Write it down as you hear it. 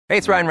Hey,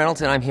 it's Ryan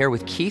Reynolds, and I'm here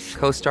with Keith,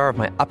 co-star of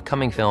my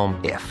upcoming film,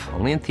 If,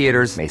 only in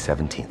theaters May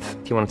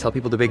 17th. Do you want to tell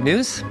people the big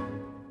news?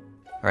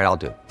 All right, I'll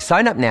do it.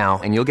 Sign up now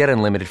and you'll get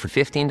unlimited for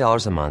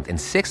 $15 a month and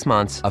 6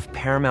 months of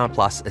Paramount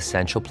Plus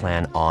Essential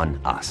Plan on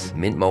us.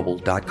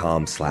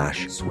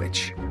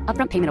 MintMobile.com/switch.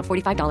 Upfront payment of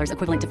 $45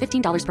 equivalent to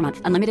 $15 per month.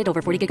 Unlimited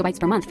over 40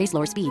 gigabytes per month. Face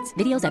lower speeds.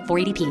 Videos at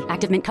 480p.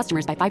 Active Mint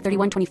customers by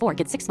 531.24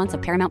 get 6 months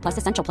of Paramount Plus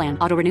Essential Plan.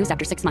 Auto renews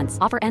after 6 months.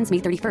 Offer ends May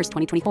 31st,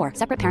 2024.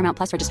 Separate Paramount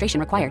Plus registration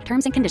required.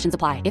 Terms and conditions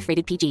apply if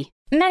rated PG.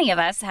 Many of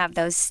us have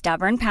those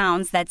stubborn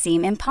pounds that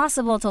seem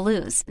impossible to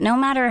lose, no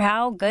matter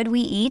how good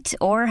we eat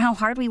or how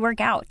hard we work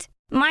out.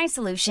 My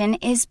solution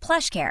is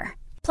PlushCare.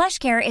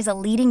 PlushCare is a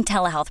leading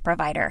telehealth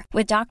provider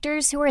with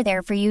doctors who are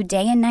there for you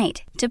day and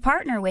night to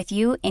partner with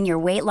you in your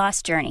weight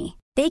loss journey.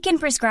 They can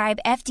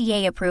prescribe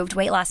FDA-approved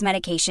weight loss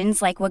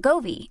medications like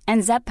Wegovy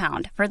and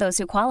Zepbound for those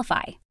who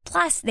qualify.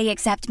 Plus, they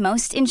accept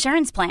most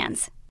insurance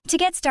plans. To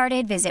get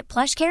started, visit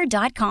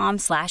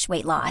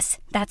plushcare.com/weightloss.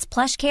 That's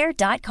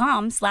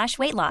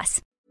plushcare.com/weightloss.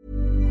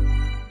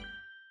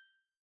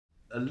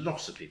 A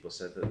lot of people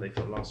said that they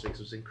thought last week's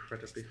was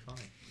incredibly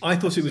funny. I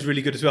thought it was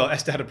really good as well.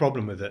 Esther had a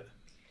problem with it.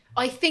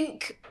 I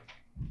think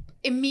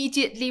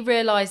immediately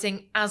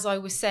realising as I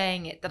was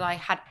saying it that I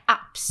had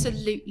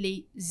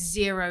absolutely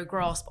zero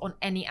grasp on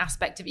any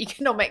aspect of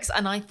economics,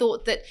 and I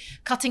thought that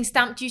cutting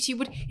stamp duty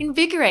would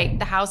invigorate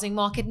the housing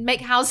market and make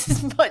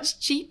houses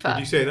much cheaper. Did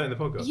you say that in the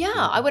podcast? Yeah,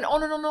 I went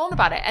on and on and on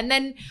about it, and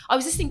then I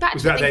was listening back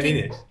Was to it that then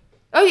thinking, in it?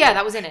 Oh yeah,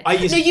 that was in it. No,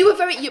 you were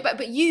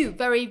but you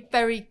very,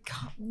 very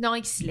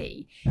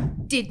nicely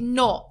did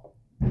not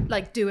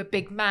like do a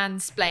big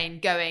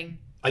mansplain going.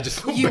 I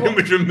just thought Ben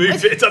would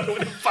remove it. I don't know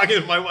what the fuck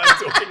is my wife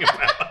talking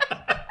about.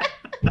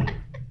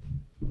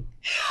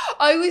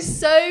 I was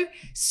so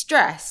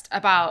stressed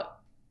about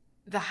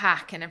the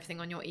hack and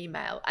everything on your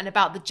email and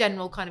about the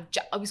general kind of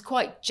I was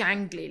quite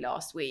jangly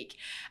last week,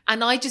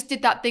 and I just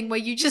did that thing where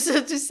you just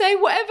had to say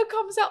whatever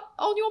comes up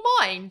on your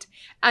mind,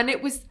 and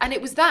it was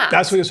that.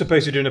 That's what you're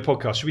supposed to do in a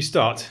podcast. Should we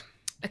start?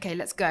 Okay,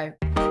 let's go.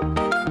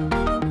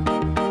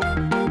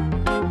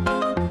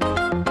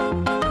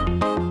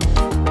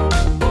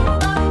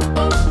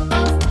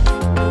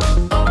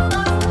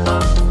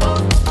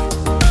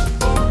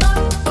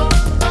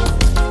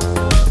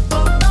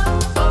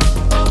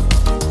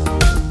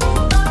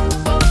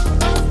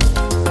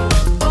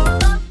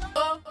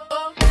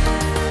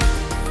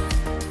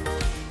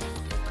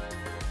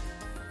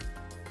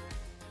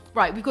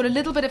 Right, we've got a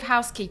little bit of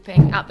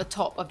housekeeping at the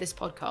top of this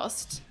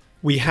podcast.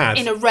 We have.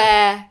 In a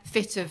rare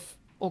fit of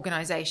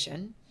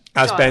organisation.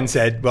 As Ben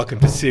said, welcome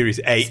to Series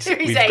 8.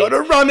 We've got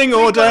a running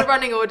order. We've got a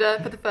running order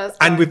for the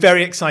first time. And we're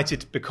very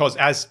excited because,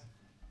 as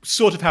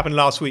sort of happened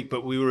last week,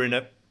 but we were in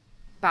a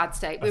bad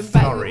state. We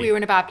were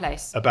in a bad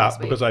place.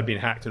 Because I'd been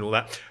hacked and all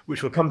that,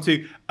 which we'll come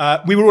to.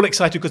 We were all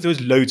excited because there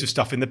was loads of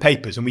stuff in the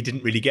papers and we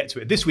didn't really get to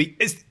it. This week,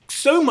 there's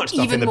so much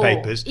stuff in the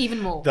papers.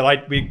 Even more.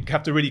 That we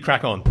have to really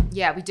crack on.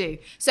 Yeah, we do.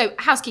 So,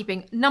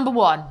 housekeeping, number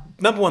one.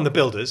 Number one, the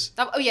builders.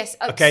 Oh, yes.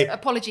 Okay.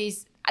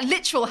 Apologies.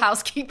 Literal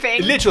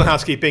housekeeping. Literal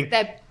housekeeping.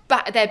 They're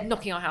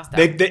knocking our house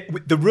down.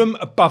 The room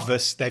above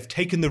us, they've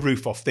taken the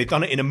roof off. They've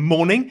done it in a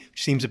morning,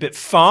 which seems a bit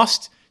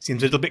fast.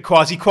 Seems a little bit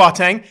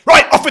quasi-Kwarteng.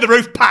 Right, off with the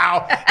roof,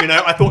 pow!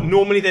 I thought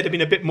normally there'd have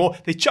been a bit more.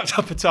 They chucked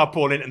up a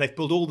tarpaulin and they've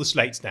pulled all the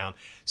slates down.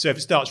 So if it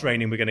starts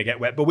raining, we're going to get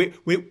wet. But we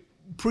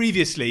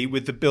previously,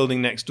 with the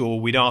building next door,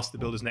 we'd asked the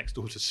builders next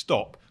door to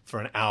stop for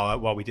an hour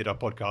while we did our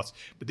podcast.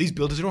 But these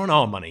builders are on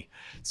our money.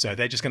 So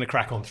they're just going to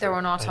crack on through. They're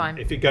on our time.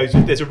 If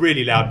there's a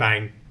really loud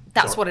bang.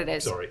 That's what it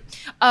is. Sorry.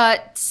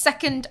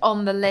 Second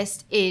on the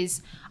list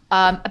is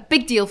a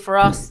big deal for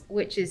us,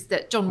 which is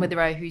that John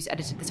Witherow, who's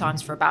edited The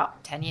Times for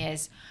about 10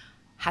 years,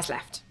 has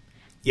left.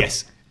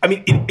 Yes. I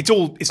mean,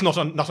 it's not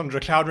under a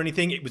cloud or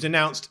anything. It was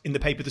announced in the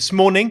paper this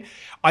morning.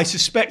 I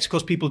suspect,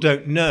 because people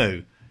don't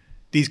know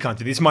these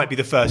kinds of things, this might be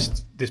the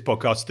first, this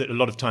podcast, that a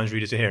lot of Times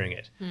readers are hearing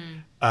it.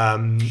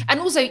 And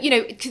also,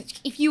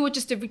 if you were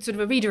just a sort of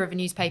a reader of a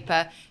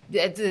newspaper, the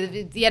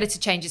editor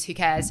changes, who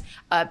cares?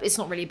 It's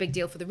not really a big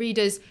deal for the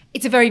readers.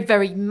 It's a very,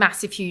 very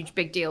massive, huge,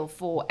 big deal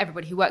for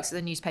everybody who works at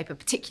the newspaper,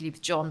 particularly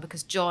with John,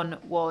 because John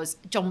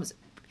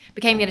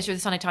became the editor of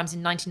the Sunday Times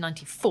in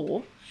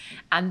 1994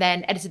 and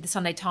then edited the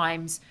Sunday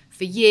Times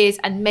for years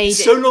and made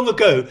so long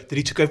ago that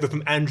he took over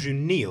from Andrew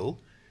Neil,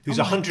 who's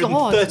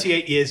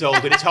 138 years old,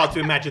 and it's hard to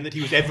imagine that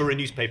he was ever a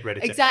newspaper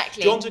editor.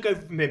 Exactly. John took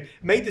over from him,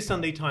 made the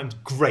Sunday Times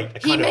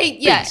great. He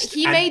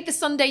made the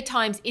Sunday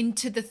Times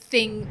into the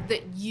thing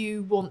that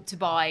you want to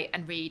buy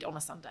and read on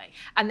a Sunday.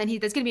 And then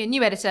there's going to be a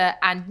new editor,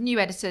 and new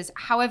editors,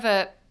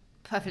 however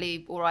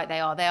perfectly all right they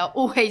are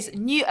always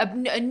new.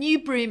 A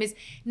new broom is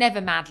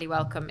never madly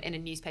welcome in a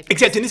newspaper.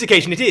 Except on this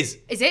occasion it is.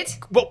 Is it?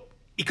 Well,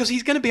 because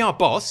he's going to be our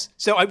boss,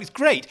 so it's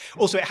great.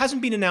 Also, it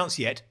hasn't been announced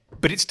yet,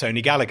 but it's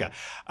Tony Gallagher,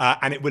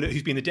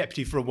 who's been the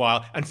deputy for a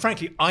while. And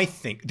frankly, I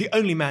think the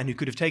only man who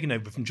could have taken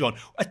over from John,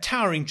 a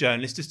towering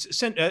journalist, a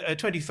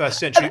 21st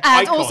century And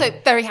icon. also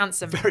very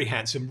handsome. Very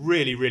handsome,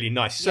 really, really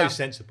nice, so Yeah.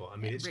 sensible. I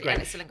mean, it's Really great.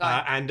 excellent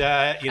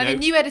guy. You know,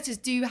 New editors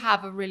do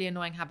have a really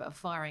annoying habit of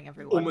firing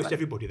everyone. almost but-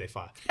 everybody they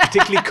fire,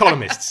 particularly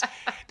columnists.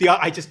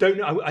 I just don't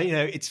know.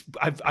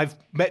 I've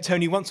met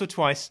Tony once or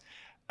twice.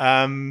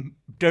 Don't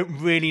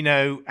really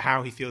know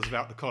how he feels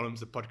about the columns,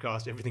 the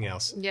podcast, everything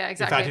else. Yeah,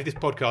 exactly. In fact, if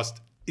this podcast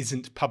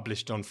isn't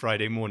published on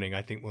Friday morning,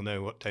 I think we'll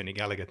know what Tony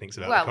Gallagher thinks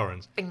about Well, the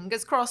Corrans.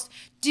 fingers crossed.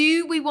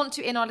 Do we want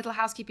to, in our little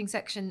housekeeping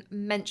section,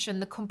 mention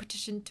the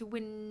competition to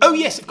win? Oh,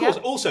 yes, of course.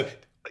 Yeah. Also,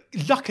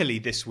 luckily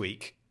this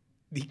week,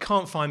 he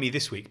can't find me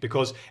this week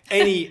because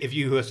any of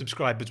you who are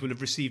subscribers will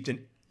have received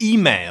an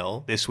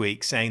email this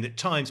week saying that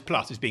Times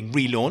Plus is being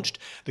relaunched.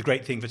 The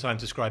great thing for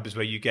Times subscribers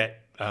where you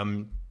get,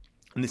 and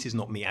this is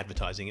not me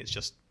advertising, it's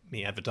just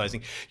me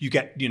advertising, you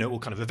get, all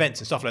kind of events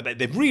and stuff like that.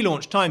 They've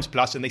relaunched Times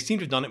Plus and they seem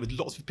to have done it with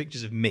lots of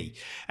pictures of me.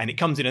 And it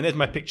comes in, and there's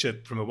my picture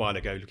from a while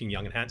ago looking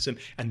young and handsome.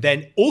 And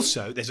then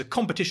also there's a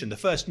competition, the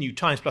first new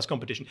Times Plus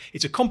competition.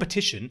 It's a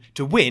competition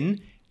to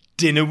win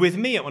dinner with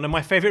me at one of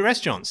my favourite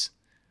restaurants.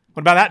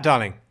 What about that,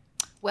 darling?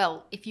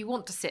 Well, if you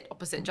want to sit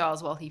opposite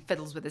Giles while he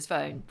fiddles with his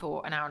phone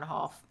for an hour and a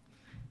half,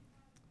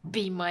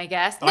 be my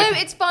guest. No,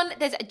 it's fun.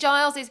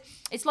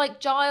 It's like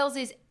Giles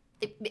is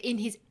in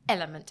his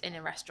element in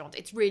a restaurant.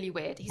 It's really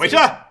weird.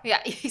 Waiter!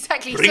 Yeah,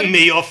 exactly. Bring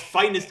me your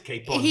finest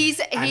capon and He's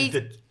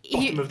the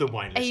bottom of the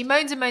wine list. He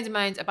moans and moans and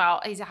moans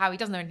about how he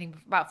doesn't know anything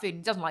about food, and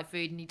he doesn't like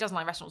food, and he doesn't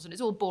like restaurants, and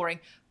it's all boring.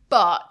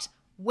 But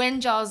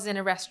when Giles is in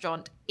a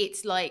restaurant,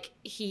 it's like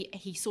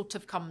he sort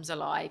of comes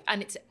alive,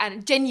 and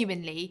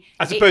genuinely,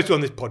 As opposed to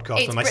on this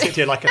podcast, when I sit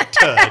here like a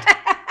turd.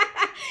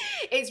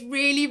 It's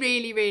really,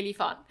 really, really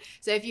fun.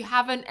 So if you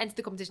haven't entered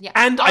the competition yet,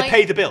 And I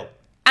pay the bill.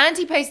 And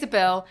he pays the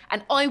bill,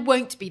 and I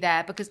won't be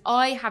there because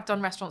I have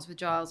done restaurants with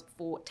Giles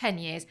for 10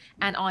 years,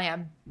 and I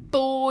am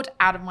bored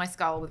out of my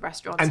skull with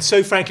restaurants. And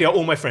so, frankly, are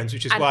all my friends,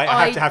 which is And why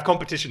I have to have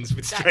competitions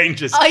with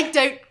strangers. I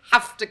don't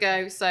have to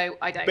go, so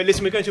I don't. But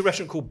listen, we're going to a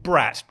restaurant called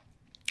Brat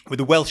with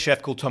a Welsh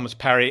chef called Thomas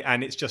Parry,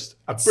 and it's just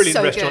a brilliant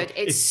so restaurant. Good.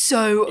 It's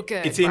so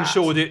good. It's in Brat.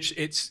 Shoreditch.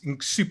 It's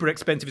super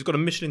expensive. It's got a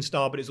Michelin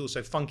star, but it's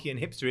also funky and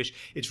hipsterish.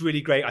 It's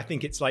really great. I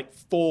think it's like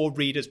 4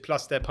 readers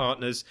plus their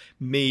partners,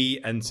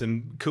 me and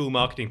some cool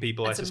marketing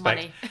people, And I some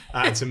suspect. money.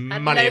 And some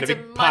And money and a loads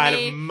big of pile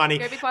money. of money.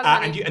 Great big pile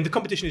of money. And the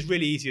competition is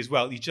really easy as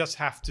well. You just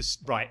have to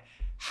write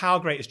how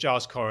great is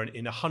Giles Corran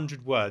in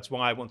 100 words.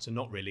 Why I want to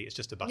not really. It's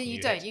just a button. No, you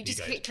hit. don't. You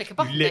just click a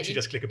button, You don't literally you?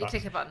 just click a You button.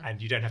 click a button.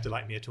 And you don't have to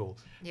like me at all.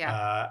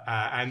 Yeah.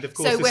 And of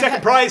course, So the we're-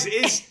 second prize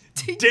is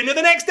dinner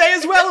the next day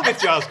as well with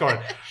Giles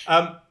Corran.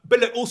 But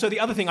look, also the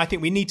other thing I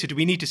think we need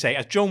to say,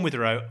 as John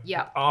Witherow,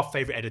 Yeah. our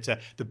favourite editor,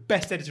 the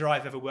best editor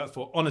I've ever worked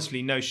for,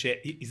 honestly, no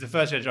shit, he's the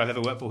first editor I've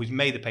ever worked for who's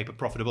made the paper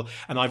profitable.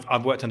 And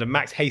I've worked under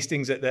Max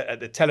Hastings at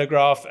the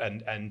Telegraph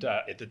and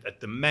at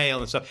the Mail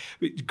and stuff.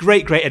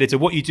 Great editor.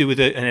 What you do with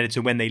an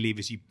editor when they leave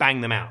is you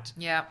bang them out.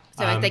 Yeah.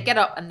 So they get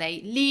up and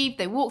they leave,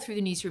 they walk through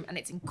the newsroom, and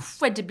it's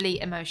incredibly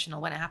emotional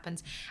when it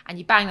happens. And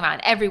you bang them out,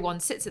 and everyone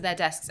sits at their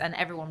desks, and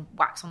everyone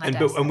whacks on their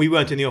desks. And we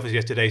weren't in the office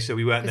yesterday, so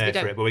we weren't there We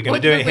don't- for it. But we're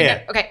going to do it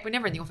here. Okay, we're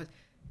never in the office.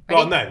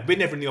 Well, Ready? no, we're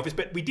never in the office,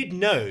 but we did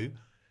know.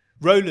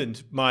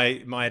 Roland,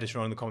 my editor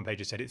on the comment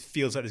page, said it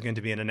feels like there's going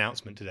to be an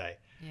announcement today.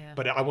 Yeah.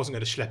 But I wasn't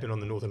going to schlep in on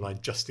the Northern Line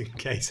just in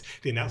case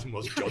the announcement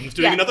was John's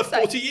doing Yeah, another so-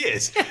 40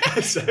 years.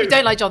 So, You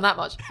don't like John that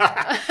much.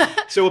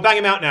 so we'll bang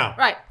him out now.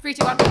 Right, 3,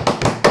 2, 1. No, it's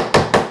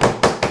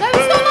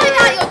not like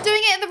that. You're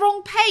doing it in the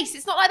wrong pace.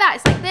 It's not like that.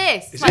 It's like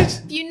this. Is It's like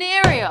it?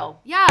 funereal.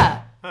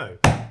 Yeah. Oh,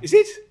 is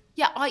it?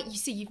 Yeah, you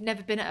see, you've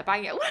never been at a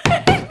bang.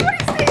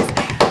 What is this?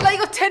 Like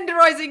you're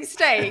tenderising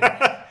steak.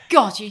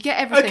 God, you get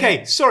everything.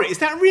 Okay, sorry. Is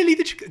that really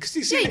the?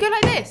 Because Yeah, you go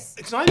like this.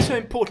 Because I'm so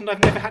important,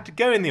 I've never had to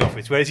go in the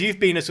office, whereas you've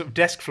been a sort of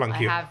desk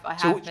flunky. I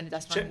have been a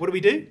desk flunky. What do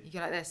we do? You go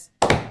like this.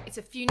 It's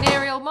a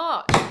funereal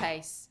march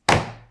pace.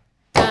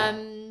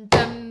 Dum,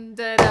 dum,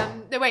 da,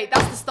 dum. No, wait,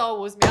 that's the Star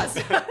Wars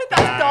music. That's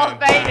Darth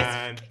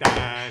Vader.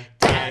 Dun,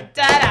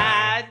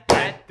 Da,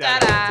 da, da,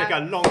 da. Take a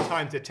long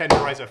time to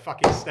tenderise a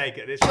fucking steak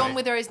at this John rate.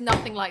 Wither is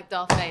nothing like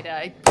Darth Vader,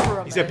 I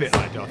promise. He's a bit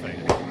like Darth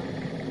Vader.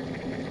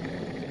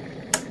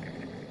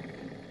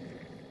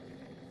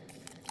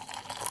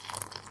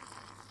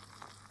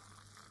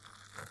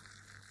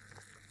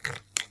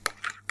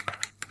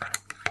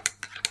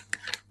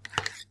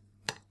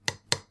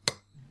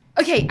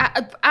 Okay,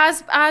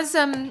 as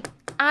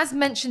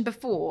mentioned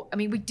before, I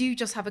mean, we do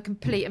just have a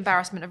complete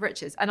embarrassment of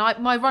riches, and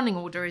my running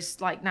order is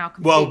like now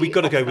completely. Well, we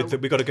got to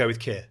go with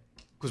Keir,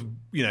 because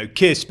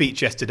Keir's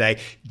speech yesterday.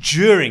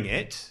 During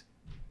it,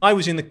 I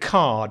was in the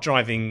car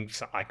driving.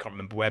 I can't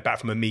remember where, back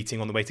from a meeting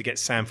on the way to get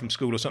Sam from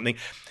school or something,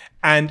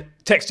 and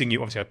texting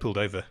you. Obviously, I pulled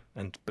over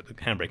and put the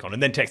handbrake on,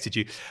 and then texted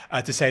you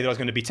to say that I was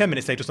going to be 10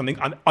 minutes late or something.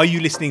 Are you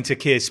listening to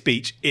Keir's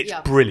speech? It's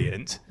Yeah.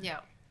 brilliant. Yeah.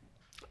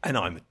 And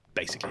I'm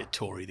basically a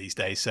Tory these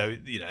days, so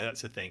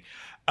that's the thing.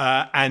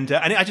 And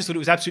I just thought it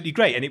was absolutely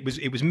great, and it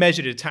was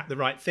measured, it attacked the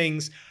right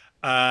things.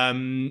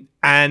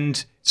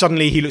 And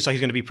suddenly he looks like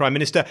he's going to be Prime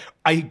Minister.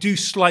 I do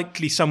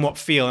somewhat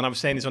feel, and I was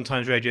saying this on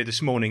Times Radio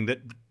this morning,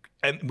 that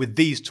with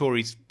these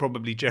Tories,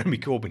 probably Jeremy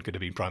Corbyn could have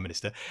been Prime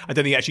Minister. I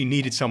don't think he actually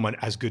needed someone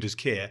as good as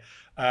Keir.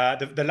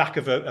 The lack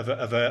of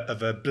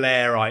a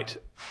Blairite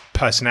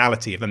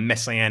personality, of a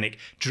messianic,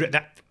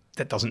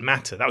 that doesn't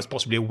matter. That was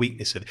possibly a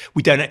weakness of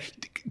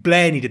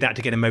Blair needed that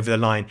to get him over the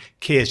line.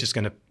 Keir's just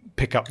going to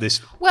pick up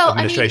this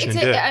administration and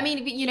do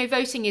it.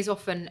 Voting is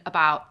often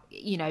about,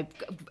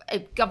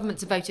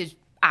 governments are voted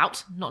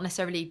out, not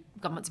necessarily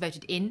governments are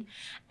voted in,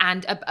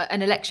 and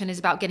an election is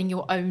about getting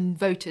your own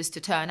voters to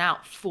turn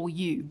out for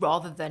you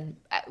rather than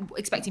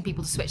expecting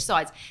people to switch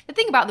sides. The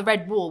thing about the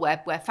Red Wall,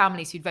 where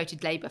families who'd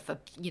voted Labour for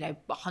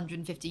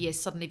 150 years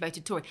suddenly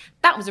voted Tory,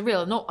 that was a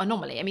real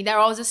anomaly. I mean, there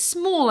was a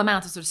small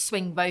amount of sort of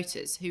swing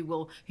voters who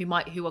will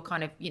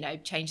kind of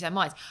change their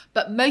minds,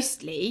 but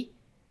mostly,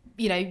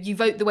 you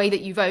vote the way that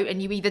you vote,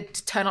 and you either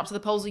turn up to the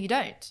polls or you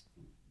don't.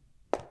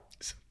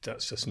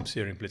 That's just some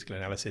serious political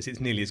analysis. It's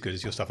nearly as good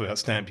as your stuff about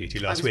stamp duty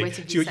last week. I was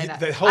waiting for you to say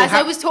that.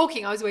 I was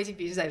talking, I was waiting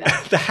for you to say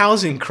that. The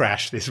housing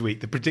crash this week,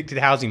 the predicted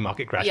housing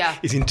market crash,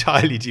 is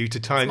entirely due to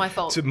time. It's my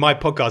fault. To my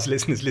podcast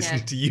listeners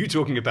listening to you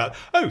talking about,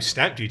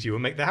 stamp duty will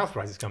make the house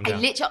prices come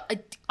down.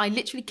 I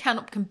literally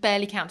can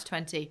barely count to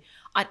 20.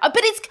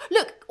 But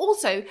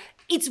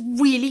it's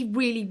really,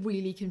 really,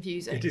 really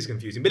confusing. It is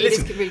confusing, but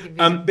listen. Really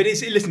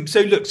confusing.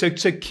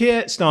 So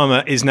Keir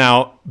Starmer is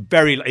now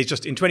is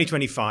just in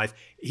 2025.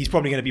 He's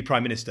probably going to be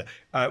Prime Minister.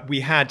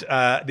 We had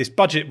this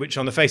budget, which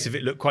on the face of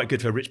it looked quite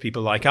good for rich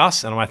people like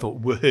us, and I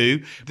thought,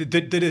 woohoo!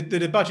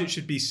 The budget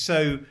should be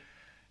so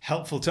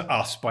helpful to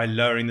us by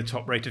lowering the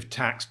top rate of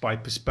tax, by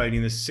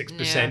postponing the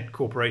 6%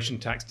 corporation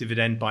tax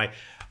dividend, by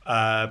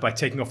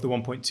taking off the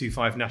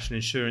 1.25 national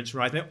insurance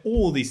rise. Now,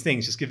 all these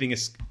things just giving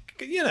us,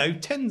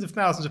 tens of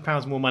thousands of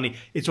pounds more money.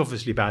 It's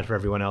obviously bad for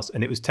everyone else,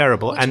 and it was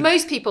terrible.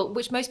 Most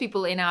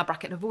people in our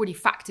bracket have already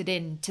factored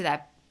into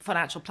their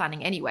financial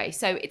planning anyway.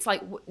 So it's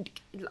like,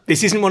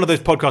 this isn't one of those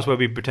podcasts where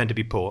we pretend to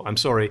be poor. I'm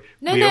sorry.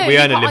 We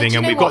earn a living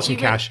and we've got some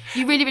cash.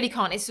 You really, really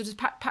can't. It's sort of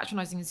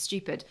patronising and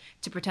stupid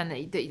to pretend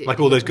that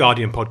like all those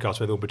Guardian podcasts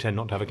where they'll pretend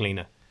not to have a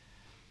cleaner.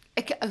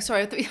 Oh,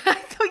 sorry. I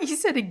thought you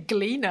said a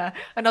gleaner,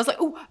 and I was like,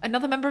 "Oh,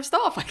 another member of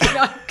staff."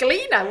 A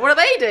gleaner. What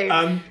do they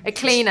do? A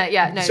cleaner.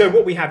 Yeah. No. So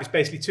what we have is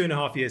basically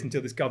 2.5 years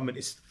until this government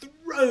is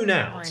thrown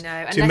out. I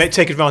know. To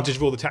take advantage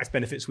of all the tax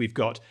benefits we've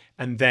got,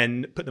 and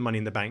then put the money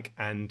in the bank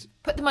and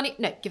give the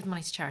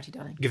money to charity,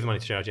 darling. Give the money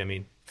to charity. I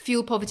mean,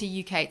 Fuel Poverty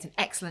UK. It's an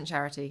excellent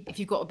charity. If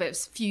you've got a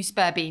few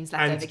spare beans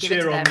left over, give it to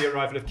cheer them. on the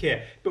arrival of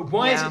Keir. But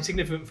why is it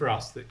significant for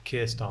us that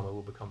Keir Starmer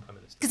will become Prime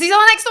Minister? Because he's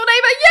our next door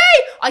neighbour.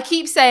 Yay! I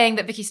keep saying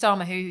that Vicky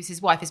Starmer, who's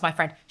his wife, is my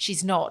friend.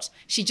 She's not.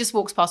 She just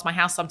walks past my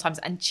house sometimes,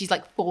 and she's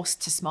like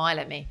forced to smile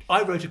at me.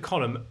 I wrote a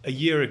column a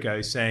year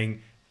ago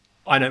saying,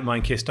 I don't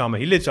mind Keir Starmer.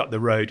 He lives up the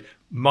road.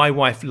 My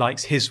wife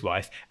likes his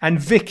wife. And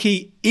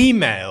Vicky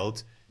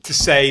emailed to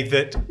say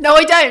that... No,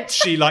 I don't.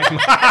 She likes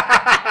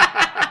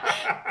my...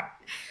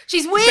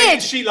 She's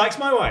weird. She likes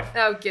my wife.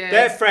 Oh, good.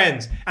 They're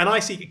friends. And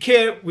I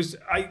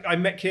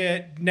met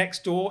Keir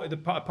next door at the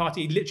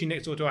party, literally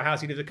next door to our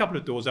house. He lives a couple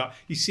of doors up.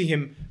 You see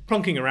him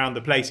plonking around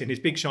the place in his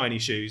big shiny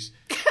shoes.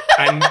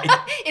 And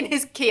in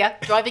his Kia,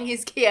 driving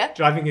his Kia.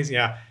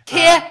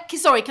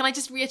 Sorry, can I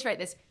just reiterate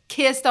this?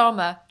 Keir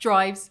Starmer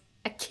drives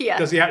a Kia.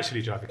 Does he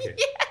actually drive a Kia?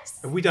 Yes.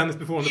 Have we done this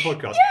before on the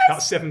podcast? Yes.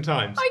 About 7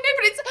 times. I know,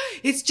 but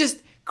it's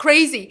just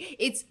crazy.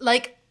 It's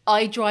like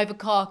I drive a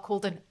car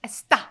called an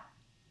Esta.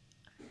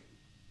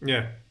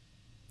 Yeah.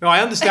 No,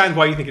 I understand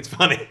why you think it's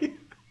funny.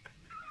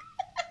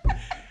 I'm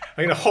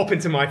going to hop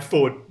into my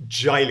Ford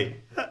Giley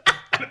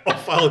and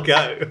off I'll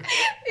go.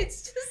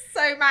 It's just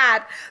so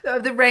mad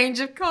of the range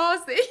of cars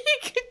that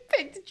he could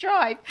pick to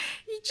drive.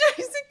 He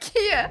chose a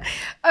Kia.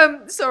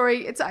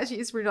 Sorry,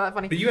 it's really not that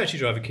funny. But you actually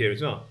drive a Kia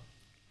as well.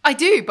 I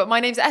do, but my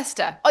name's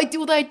Esther.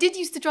 Although I did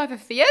used to drive a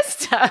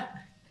Fiesta.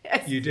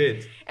 You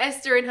did.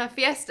 Esther in her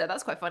Fiesta.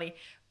 That's quite funny.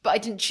 But I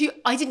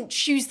didn't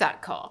choose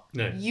that car.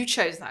 No. You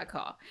chose that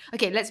car.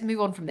 Okay, let's move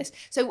on from this.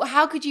 So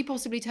how could you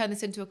possibly turn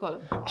this into a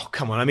column? Oh,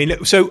 come on. I mean,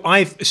 look, so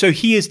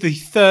he is the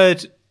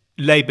third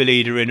Labour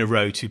leader in a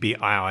row to be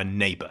our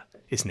neighbour,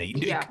 isn't he?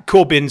 Yeah.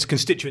 Corbyn's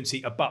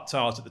constituency abuts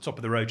ours at the top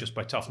of the road just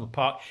by Tufnell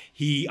Park.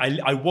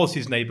 I was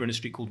his neighbour in a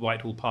street called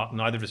Whitehall Park.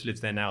 Neither of us lives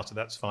there now, so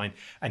that's fine.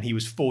 And he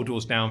was 4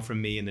 doors down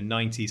from me in the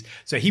 90s.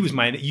 So he was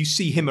you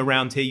see him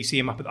around here. You see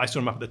him I saw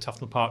him up at the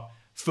Tufnell Park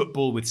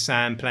football with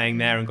Sam playing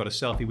there and got a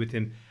selfie with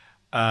him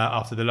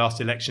after the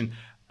last election.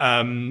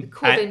 Corbyn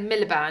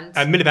Miliband.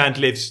 Miliband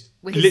lives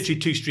literally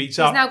 2 streets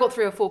up. He's now got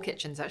 3 or 4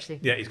 kitchens, actually.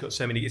 Yeah, he's got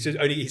so many. He's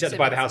had to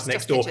buy the house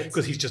next door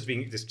because he's just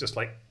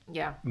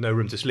no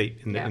room to sleep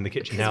in the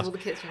kitchen house. All the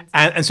kitchens.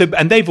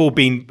 And they've all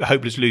been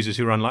hopeless losers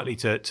who are unlikely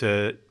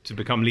to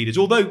become leaders.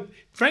 Although,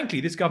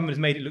 frankly, this government has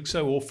made it look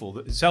so awful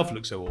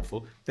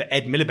that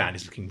Ed Miliband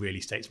is looking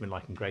really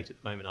statesmanlike and great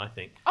at the moment, I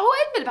think. Oh,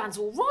 Ed Miliband's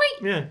all right.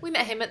 Yeah. We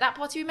met him at that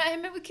party. We met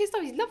him with Keir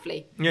Starmer. He's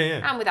lovely.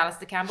 Yeah. And with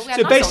Alistair Campbell.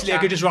 So basically, I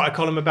could just write a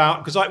column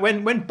about, because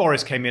when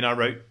Boris came in, I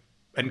wrote,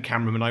 and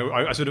Cameron, and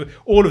I sort of,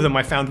 all of them,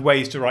 I found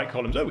ways to write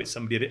columns. Oh, it's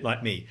somebody a bit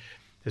like me.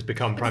 has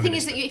become Prime The thing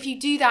Minister. is that if you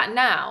do that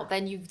now,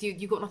 then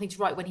you've got nothing to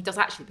write when he does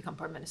actually become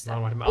Prime Minister.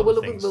 I'll write about Or other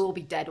we'll things. all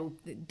be dead, or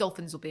the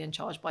dolphins will be in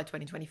charge by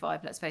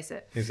 2025, let's face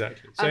it.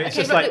 Exactly. So it's Okay,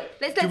 just but like, look,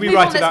 let's do we move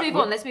write on,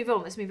 about... let's move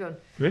on.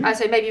 Really?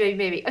 So maybe.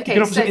 You Okay,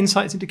 can offer so some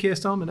insights into Keir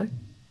Starmer, no?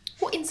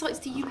 what insights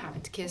do you have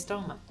into Keir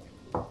Starmer?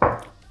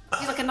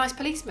 He's like a nice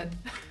policeman.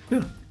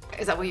 Yeah.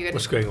 Is that what you're going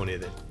What's to... going on here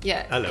then?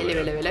 Yeah. Hello.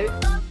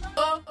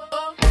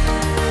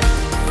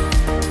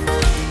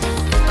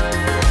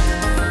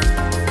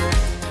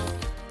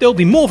 There'll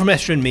be more from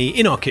Esther and me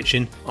in our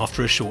kitchen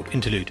after a short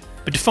interlude.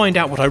 But to find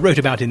out what I wrote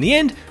about in the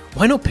end,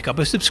 why not pick up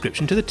a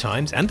subscription to The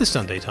Times and The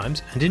Sunday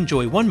Times and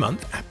enjoy 1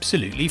 month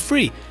absolutely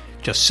free?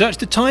 Just search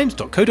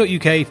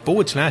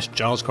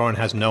thetimes.co.uk/Giles Coren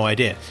has no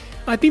idea.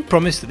 I've been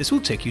promised that this will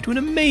take you to an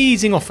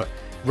amazing offer,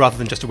 rather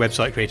than just a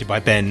website created by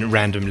Ben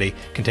randomly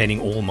containing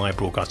all my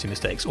broadcasting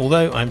mistakes.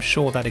 Although I'm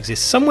sure that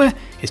exists somewhere,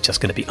 it's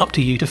just going to be up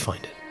to you to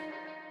find it.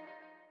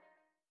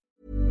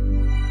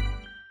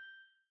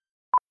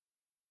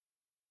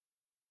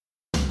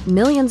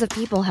 Millions of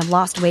people have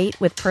lost weight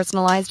with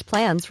personalized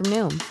plans from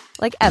Noom.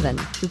 Like Evan,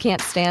 who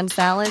can't stand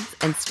salads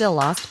and still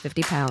lost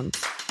 50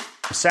 pounds.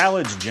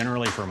 Salads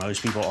generally for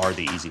most people are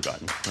the easy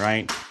button,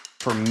 right?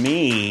 For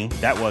me,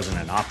 that wasn't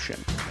an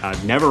option. I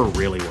never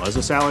really was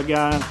a salad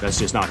guy. That's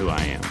just not who I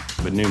am.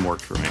 But Noom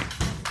worked for me.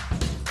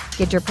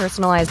 Get your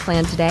personalized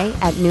plan today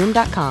at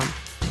Noom.com.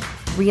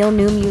 Real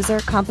Noom user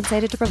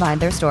compensated to provide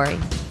their story.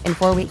 In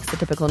 4 weeks, the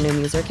typical Noom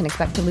user can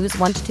expect to lose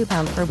 1 to 2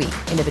 pounds per week.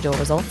 Individual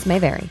results may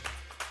vary.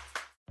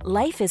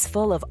 Life is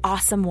full of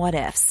awesome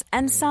what-ifs,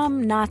 and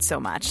some not so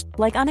much,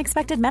 like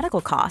unexpected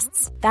medical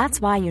costs. That's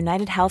why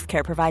United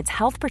Healthcare provides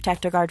Health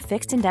Protector Guard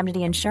fixed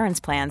indemnity insurance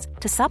plans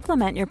to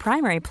supplement your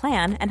primary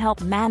plan and help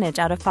manage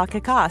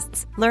out-of-pocket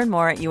costs. Learn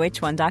more at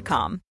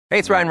UH1.com. Hey,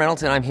 it's Ryan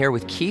Reynolds, and I'm here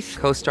with Keith,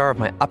 co-star of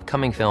my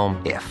upcoming film,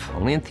 If,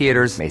 only in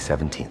theaters May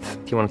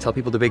 17th. Do you want to tell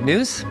people the big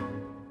news?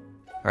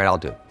 All right, I'll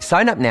do it.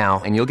 Sign up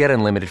now and you'll get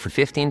unlimited for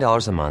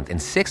 $15 a month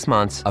and 6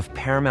 months of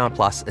Paramount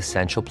Plus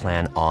Essential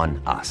Plan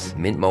on us.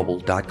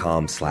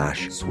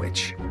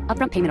 MintMobile.com/switch.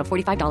 Upfront payment of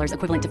 $45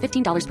 equivalent to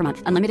 $15 per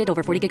month. Unlimited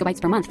over 40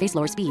 gigabytes per month. Face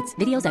lower speeds.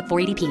 Videos at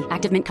 480p.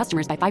 Active Mint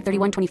customers by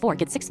 531.24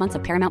 get 6 months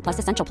of Paramount Plus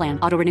Essential Plan.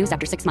 Auto renews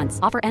after 6 months.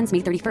 Offer ends May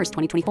 31st,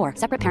 2024.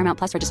 Separate Paramount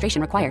Plus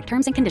registration required.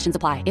 Terms and conditions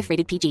apply if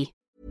rated PG.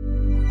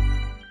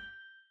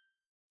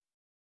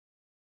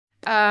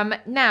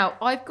 Now,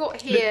 I've got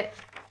here...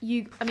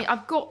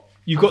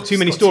 You've got too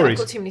many stories.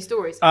 I've got too many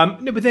stories.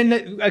 No, but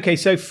then, okay,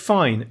 so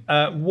fine.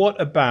 What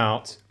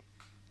about,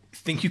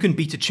 think you can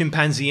beat a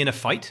chimpanzee in a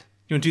fight?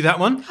 You want to do that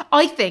one?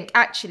 I think,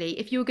 actually,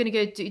 if you were going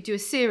to go do a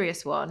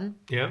serious one,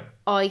 Yeah.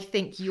 I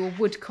think your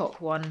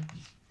woodcock one.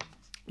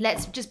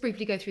 Let's just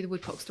briefly go through the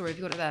woodcock story. Have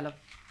you got it there, love?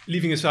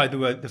 Leaving aside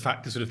the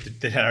fact, the sort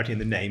of the hilarity in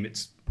the name,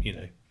 it's,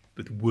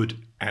 with wood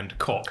and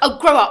cock. Oh,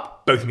 grow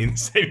up! Both mean the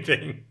same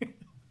thing.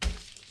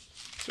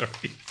 Sorry.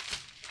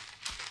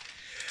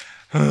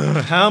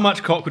 How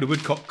much cock would a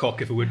woodcock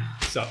cock if a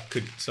woodsuck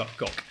could suck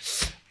cock?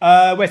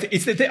 I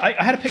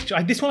had a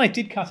picture. This one I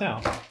did cut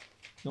out.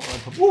 Not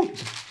one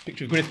it's a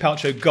picture of Gwyneth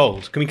Paltrow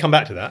gold. Can we come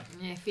back to that?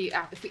 Yeah, if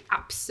we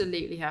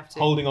absolutely have to.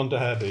 Holding onto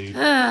her boob.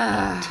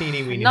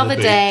 Teeny weeny Another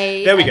little day.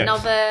 boob. There we go.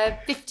 Another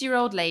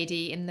 50-year-old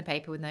lady in the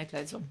paper with no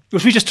clothes on. Well,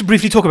 should we just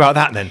briefly talk about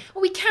that then?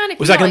 Well, we can if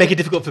Was we that going to like. make it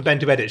difficult for Ben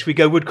to edit? Should we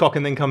go woodcock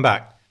and then come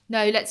back?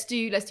 No, let's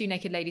do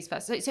naked ladies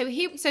first. So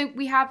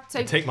we have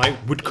Take my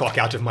woodcock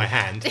out of my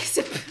hand.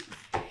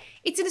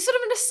 It's a sort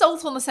of an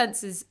assault on the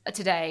senses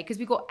today because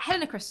we've got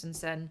Helena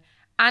Christensen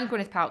and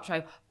Gwyneth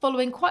Paltrow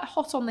following quite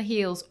hot on the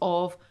heels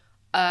of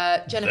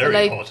Jennifer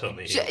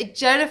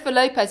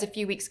Lopez a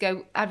few weeks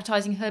ago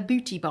advertising her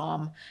booty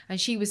balm, and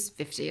she was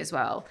 50 as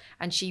well,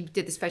 and she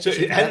did this photo.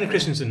 So Helena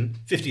Christensen,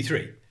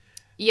 53.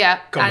 Yeah,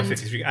 Comma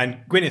 53,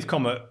 and Gwyneth,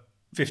 comma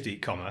 50,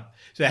 comma.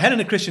 So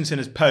Helena Christensen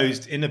has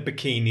posed in a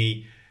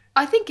bikini.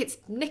 I think it's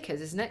knickers,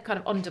 isn't it? Kind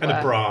of underwear. And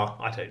a bra.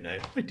 I don't know.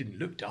 I didn't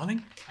look,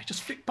 darling. I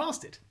just flicked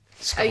past it.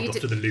 Scuttled off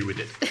to the loo with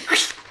it.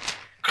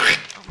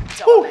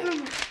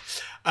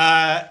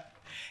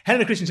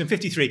 Helena Christensen,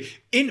 53,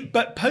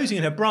 but posing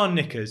in her bra and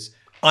knickers.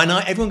 And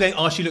everyone going,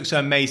 oh, she looks so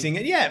amazing.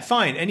 And yeah,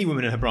 fine. Any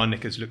woman in her bra and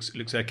knickers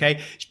looks okay.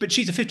 But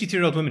she's a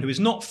 53-year-old woman who is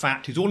not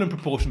fat, who's all in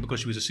proportion because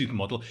she was a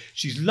supermodel.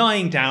 She's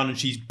lying down and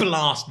she's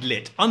blast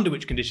lit, under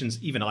which conditions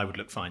even I would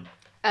look fine.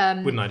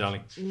 Wouldn't I,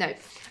 darling? No.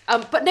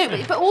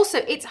 But also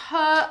it's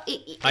her.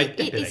 It's not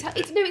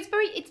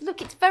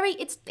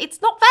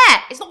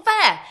fair. It's not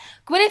fair.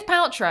 Gwyneth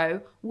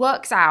Paltrow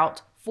works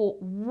out for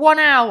 1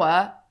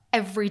 hour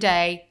every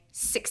day,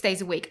 6 days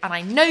a week, and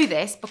I know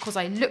this because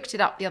I looked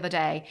it up the other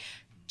day.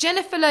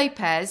 Jennifer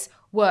Lopez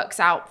works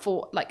out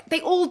for,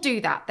 they all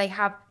do that. They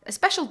have a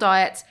special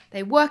diet.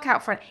 They work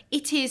out for it.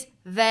 It is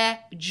their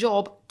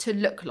job to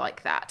look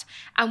like that.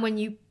 And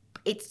when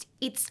it's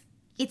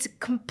a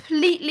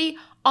completely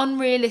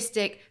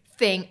unrealistic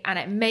thing, and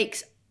it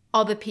makes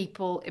other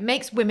people, it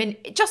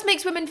just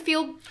makes women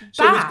feel bad.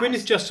 So was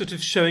Gwyneth just sort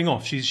of showing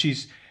off?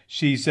 She's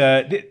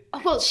I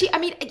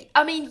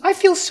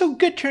feel so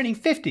good turning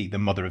 50, the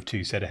mother of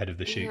two said ahead of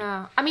the shoot.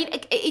 Yeah. I mean,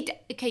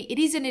 it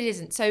is and it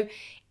isn't. So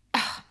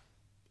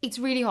it's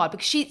really hard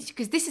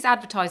because this is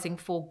advertising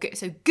for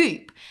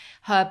Goop,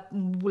 her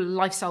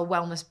lifestyle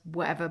wellness,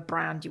 whatever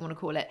brand you want to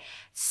call it,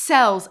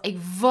 sells a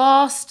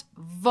vast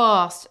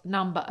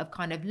number of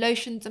kind of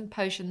lotions and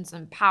potions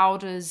and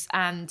powders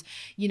and,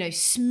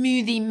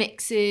 smoothie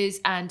mixes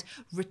and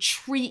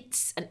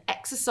retreats and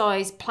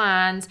exercise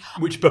plans.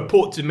 Which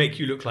purport to make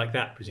you look like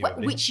that,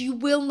 presumably. Which you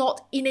will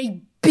not in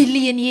a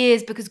billion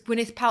years, because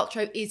Gwyneth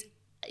Paltrow is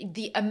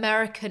the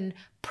American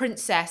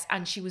princess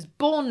and she was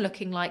born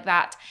looking like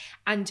that.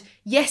 And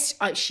yes,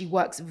 she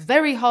works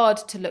very hard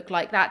to look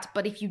like that,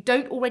 but if you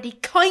don't already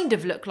kind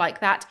of look like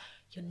that,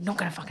 you're not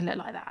going to fucking look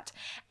like that.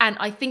 And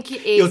I think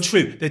it is... You're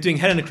true. They're doing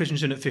Helena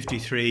Christensen at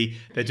 53.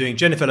 They're doing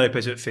Jennifer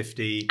Lopez at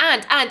 50.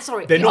 And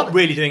sorry... They're not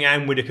really doing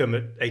Anne Widdecombe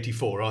at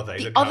 84, are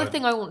they? The other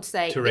thing I want to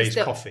say is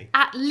that coffee.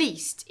 At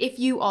least if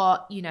you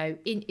are,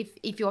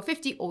 if you are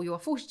 50 or you are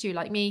 42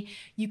 like me,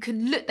 you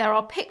can look... There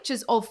are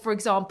pictures of, for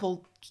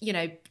example...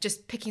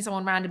 just picking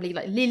someone randomly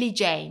like Lily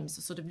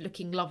James, sort of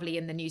looking lovely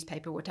in the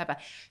newspaper or whatever.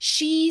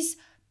 She's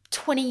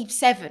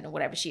 27 or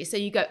whatever she is. So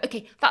you go,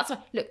 okay, that's fine.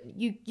 Look,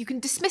 you can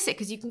dismiss it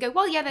because you can go,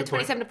 well, yeah, they're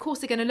 27. Of course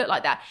they're going to look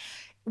like that.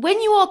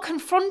 When you are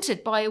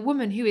confronted by a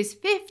woman who is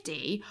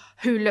 50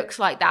 who looks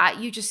like that,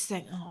 you just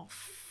think, oh,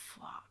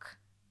 fuck.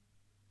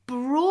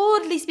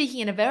 Broadly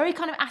speaking, in a very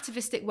kind of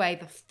atavistic way,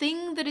 the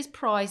thing that is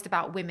prized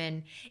about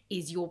women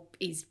is youth.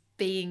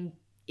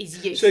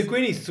 So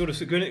Gwyneth,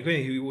 who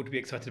you ought to be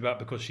excited about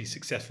because she's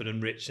successful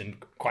and rich and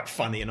quite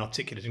funny and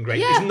articulate and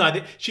great, isn't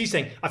that? She's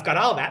saying, I've got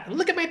all that, and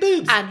look at my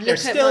boobs. And They're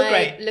still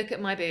great. Look at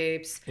my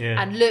boobs.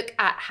 Yeah. And look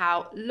at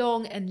how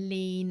long and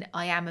lean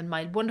I am and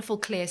my wonderful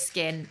clear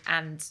skin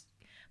and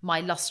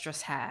my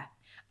lustrous hair.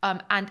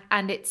 And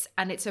it's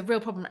a real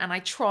problem, and I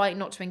try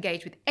not to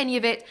engage with any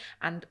of it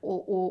and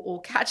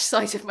or catch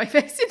sight of my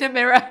face in a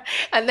mirror,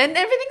 and then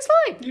everything's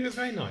fine. You look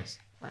very nice.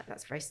 Well,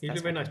 that's very. You that's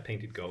look very nice,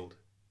 painted gold.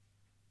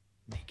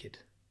 Naked,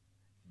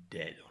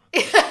 dead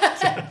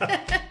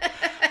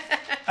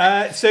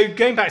on. So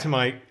going back to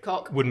my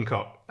wooden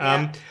cock.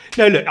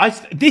 No, look,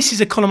 this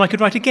is a column I could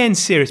write again,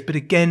 serious, but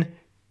again,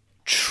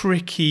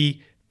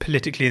 tricky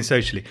politically and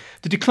socially.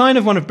 The decline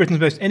of one of Britain's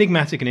most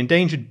enigmatic and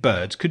endangered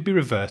birds could be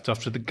reversed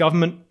after the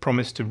government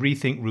promised to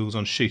rethink rules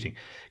on shooting.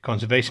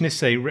 Conservationists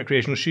say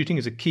recreational shooting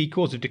is a key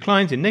cause of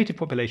declines in native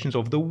populations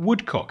of the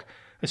woodcock,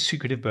 a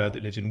secretive bird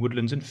that lives in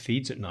woodlands and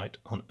feeds at night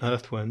on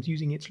earthworms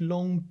using its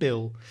long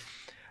bill.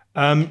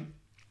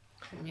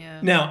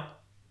 Now,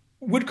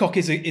 woodcock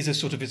is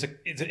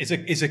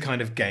a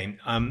kind of game.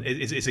 Well,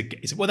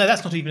 no,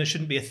 that's not even. It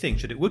shouldn't be a thing,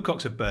 should it?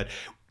 Woodcock's a bird.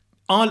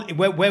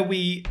 Where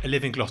we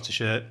live in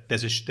Gloucestershire,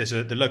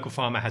 the local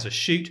farmer has a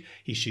shoot.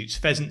 He shoots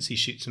pheasants. He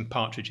shoots some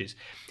partridges.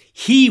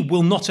 He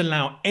will not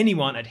allow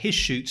anyone at his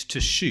shoots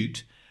to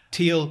shoot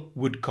teal,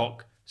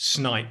 woodcock,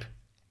 snipe,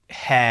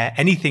 hare,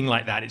 anything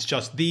like that. It's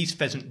just these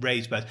pheasant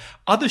raised birds.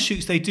 Other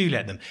shoots they do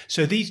let them.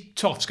 So these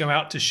toffs go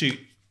out to shoot.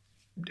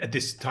 At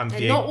this time of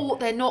year,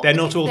 they're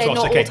not all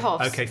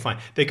toffs. Okay, fine.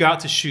 They go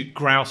out to shoot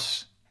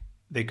grouse.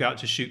 They go out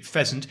to shoot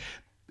pheasant.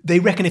 They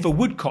reckon if a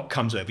woodcock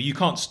comes over, you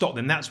can't stop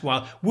them. That's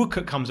why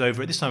woodcock comes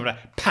over at this time of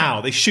day.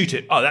 Pow! They shoot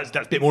it. Oh, that's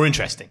a bit more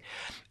interesting.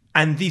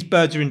 And these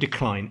birds are in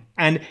decline.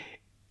 And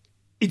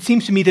it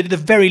seems to me that at the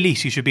very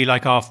least, you should be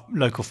like our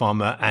local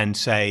farmer and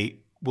say,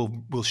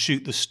 "We'll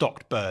shoot the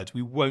stocked birds.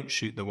 We won't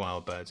shoot the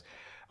wild birds."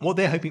 What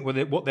they're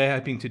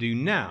hoping to do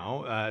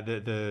now,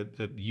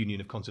 the Union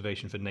of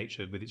Conservation for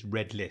Nature with its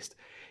red list,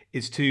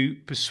 is to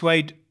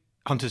persuade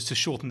hunters to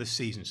shorten the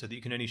season so that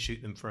you can only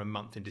shoot them for a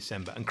month in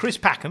December. And Chris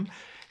Packham,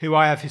 who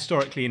I have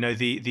historically,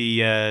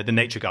 the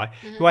nature guy,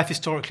 who I've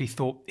historically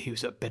thought he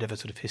was a bit of a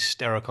sort of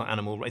hysterical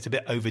animal. It's a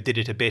bit overdid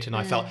it a bit, and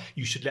I felt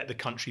you should let the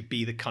country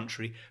be the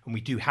country. And we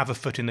do have a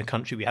foot in the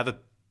country. We have a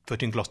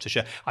foot in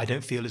Gloucestershire. I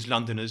don't feel as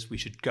Londoners we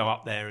should go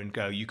up there and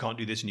go, you can't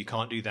do this and you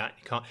can't do that.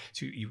 You can't.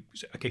 So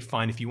okay,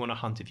 fine. If you want to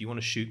hunt, if you want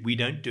to shoot, we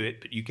don't do it,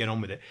 but you get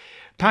on with it.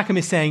 Packham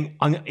is saying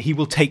he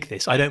will take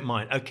this. I don't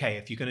mind. Okay,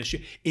 if you're going to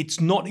shoot,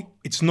 it's not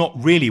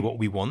really what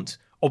we want.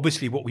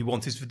 Obviously, what we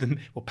want is for them.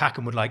 Well,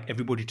 Packham would like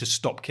everybody to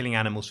stop killing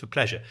animals for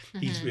pleasure.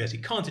 He's realised he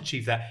can't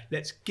achieve that.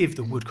 Let's give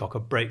the woodcock a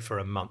break for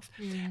a month.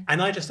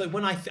 And I just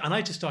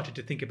I just started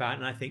to think about it,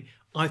 and I think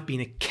I've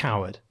been a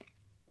coward.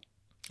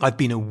 I've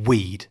been a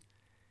weed.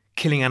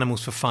 Killing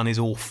animals for fun is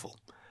awful,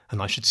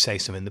 and I should say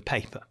so in the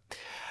paper.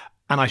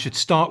 And I should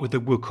start with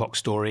the woodcock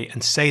story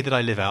and say that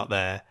I live out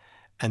there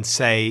and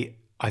say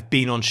I've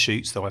been on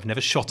shoots, though I've never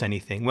shot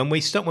anything. When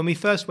we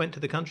first went to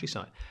the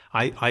countryside,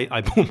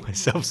 I bought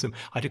myself some.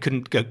 I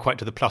couldn't go quite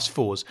to the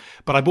 +4s,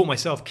 but I bought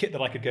myself kit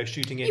that I could go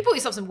shooting in. You bought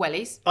yourself some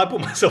wellies. I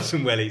bought myself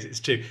some wellies. It's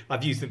true.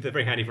 I've used them. They're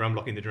very handy for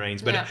unblocking the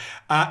drains. But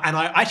and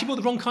I actually bought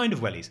the wrong kind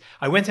of wellies.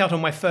 I went out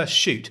on my first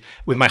shoot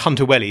with my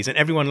hunter wellies, and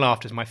everyone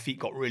laughed as my feet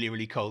got really,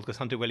 really cold because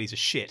hunter wellies are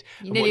shit.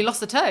 You nearly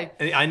lost a toe.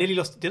 I nearly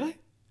lost. Did I?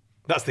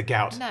 That's the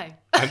gout. No.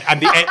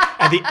 and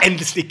the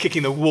endlessly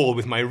kicking the wall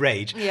with my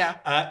rage. Yeah.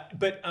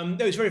 But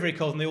it was very, very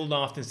cold, and they all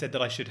laughed and said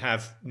that I should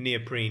have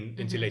neoprene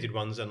insulated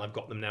ones, and I've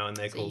got them now, and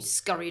they're called. You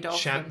scurried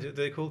off.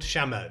 They're called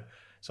Chameau.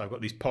 So I've got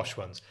these posh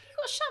ones. You've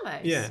got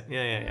Chameaus?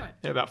 Yeah. Right.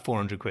 They're about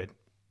 400 quid,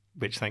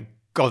 which thank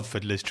God for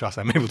Liz Truss,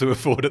 I'm able to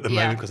afford at the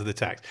moment because of the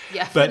tax.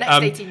 Yeah, for the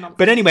next 18 months.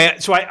 But anyway,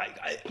 so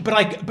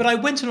I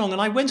went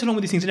along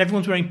with these things, and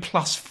everyone's wearing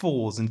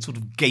 +4s and sort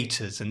of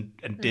gaiters and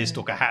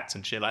deerstalker hats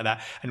and shit like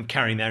that, and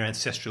carrying their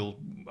ancestral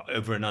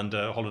over and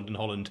under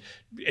Holland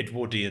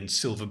Edwardian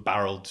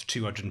silver-barreled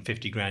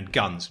 250 grand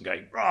guns and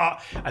going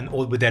rah, and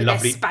all with their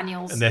lovely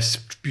spaniels and their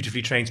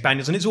beautifully trained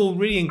spaniels, and it's all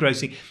really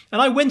engrossing.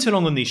 And I went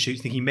along on these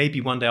shoots thinking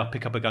maybe one day I'll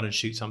pick up a gun and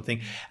shoot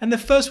something. And the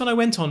first one I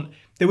went on,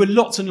 there were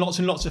lots and lots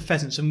and lots of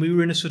pheasants, and we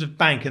were in a sort of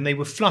bank, and they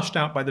were flushed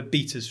out by the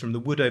beaters from the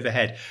wood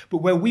overhead. But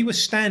where we were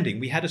standing,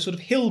 we had a sort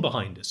of hill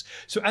behind us.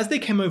 So as they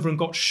came over and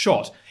got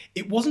shot,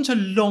 it wasn't a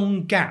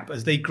long gap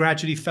as they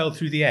gradually fell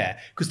through the air,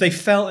 because they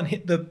fell and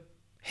hit the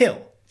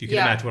hill. You can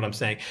imagine what I'm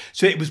saying.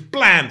 So it was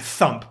blam,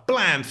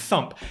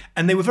 thump,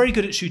 and they were very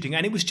good at shooting,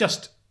 and it was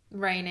just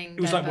raining.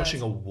 It was like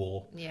watching a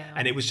war. Yeah.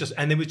 And there was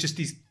just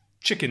these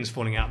chickens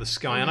falling out of the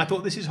sky, and I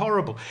thought, this is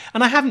horrible.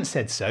 And I haven't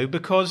said so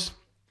because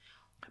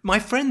my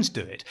friends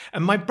do it,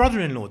 and my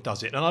brother-in-law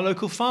does it, and our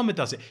local farmer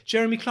does it.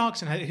 Jeremy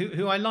Clarkson,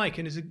 who I like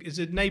and is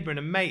a neighbour and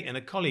a mate and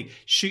a colleague,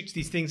 shoots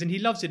these things, and he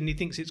loves it and he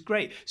thinks it's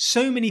great.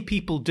 So many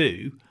people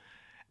do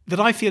that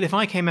I feel if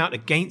I came out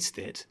against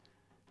it,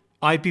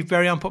 I'd be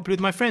very unpopular with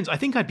my friends. I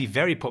think I'd be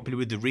very popular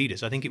with the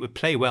readers. I think it would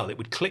play well. It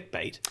would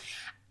clickbait.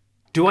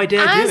 Do I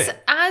dare do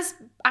it?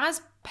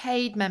 As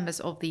paid members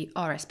of the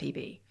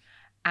RSPB,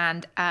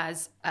 and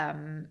as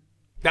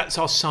that's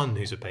our son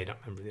who's a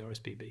paid-up member of the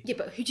RSPB. Yeah,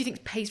 but who do you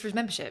think pays for his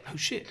membership? Oh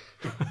shit!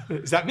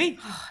 Is that me?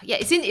 Yeah,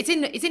 it's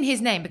in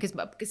his name because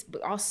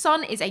our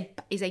son is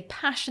a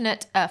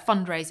passionate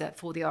fundraiser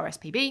for the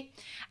RSPB,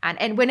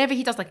 and whenever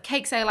he does like a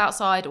cake sale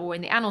outside or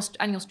in the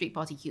annual street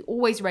party, he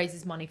always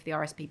raises money for the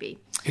RSPB.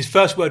 His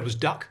first word was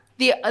duck.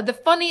 The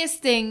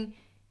funniest thing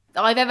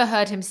that I've ever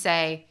heard him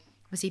say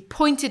was he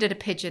pointed at a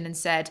pigeon and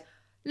said,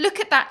 "Look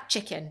at that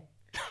chicken."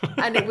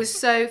 And it was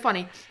so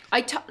funny.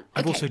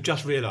 I've also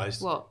just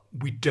realised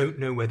we don't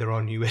know whether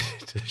our new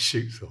editor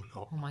shoots or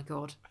not. Oh my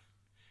God.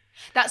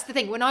 That's the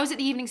thing. When I was at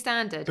the Evening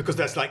Standard... Because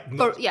that's like...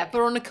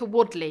 Veronica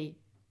Wadley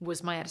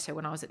was my editor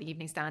when I was at the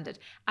Evening Standard.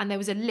 And there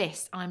was a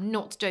list, I'm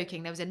not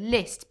joking, there was a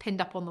list pinned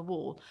up on the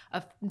wall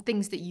of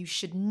things that you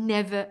should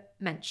never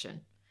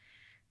mention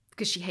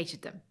because she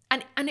hated them.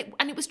 And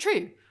it was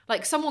true.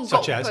 Like someone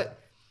Such as?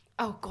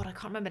 Oh God, I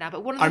can't remember now.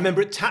 But I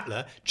remember at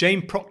Tatler,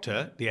 Jane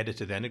Proctor, the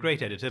editor then, a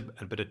great editor,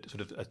 but a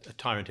sort of a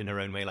tyrant in her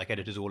own way, like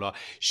editors all are.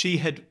 She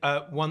had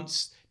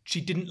she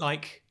didn't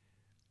like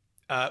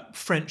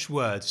French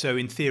words. So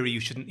in theory, you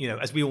shouldn't,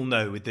 as we all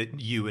know with the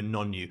you and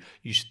non-you,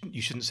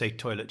 you shouldn't say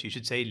toilet. You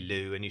should say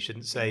loo, and you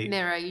shouldn't say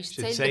mirror. You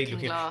should say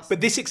looking glass.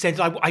 But this extends.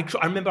 I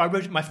remember I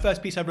wrote my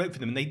first piece I wrote for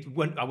them,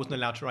 and I wasn't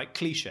allowed to write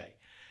cliche.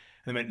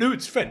 And they went, no,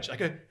 it's French. I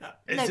go,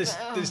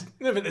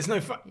 there's no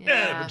fun.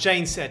 Yeah. But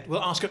Jane said,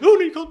 well, ask her. Oh, no,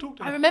 you can't talk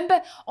to her. I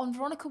remember on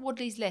Veronica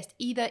Wadley's list,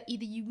 either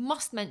you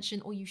must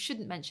mention or you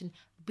shouldn't mention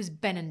was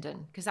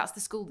Benenden, because that's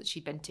the school that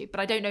she'd been to. But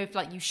I don't know if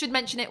you should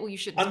mention it or you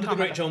shouldn't. Under the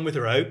great John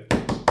Withrow.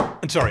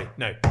 I'm sorry,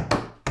 no.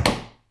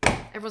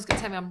 Everyone's going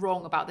to tell me I'm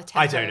wrong about the tempo.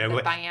 I don't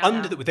know.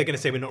 They're going to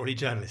say we're not really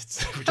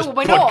journalists. We're just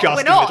we're not.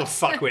 little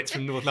fuckwits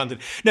from North London.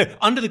 No,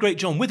 under the great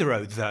John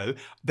Withrow,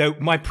 though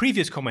my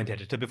previous comment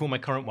editor before my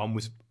current one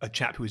was a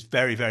chap who was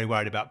very, very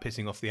worried about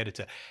pissing off the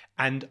editor.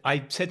 And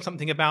I said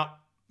something about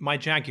my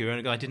Jaguar,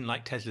 and I didn't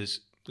like Teslas.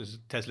 There's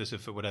Teslas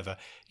for whatever.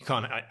 You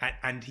can't.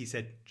 And he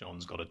said,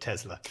 John's got a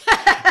Tesla.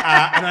 And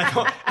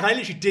I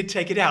literally did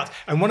take it out.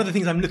 And one of the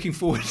things I'm looking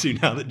forward to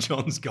now that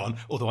John's gone,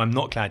 although I'm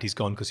not glad he's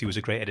gone because he was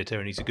a great editor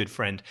and he's a good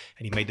friend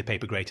and he made the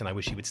paper great and I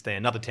wish he would stay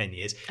another 10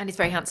 years. And he's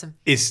very handsome.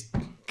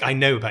 I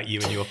know about you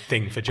and your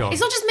thing for John.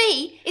 It's not just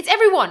me. It's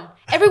everyone.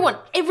 Every woman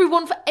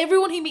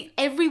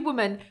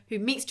who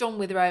meets John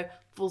Withrow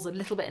falls a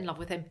little bit in love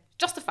with him.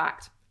 Just a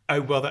fact. Oh,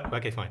 well,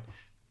 okay, fine.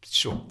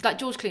 Sure. Like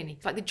George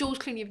Clooney. Like the George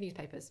Clooney of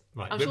newspapers.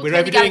 Right. Sure we're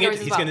overdoing it.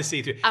 He's going to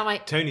see through.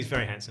 Tony's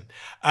very handsome.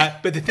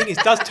 But the thing is,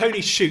 does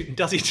Tony shoot and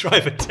does he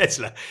drive a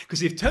Tesla?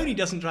 Because if Tony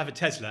doesn't drive a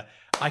Tesla,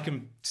 I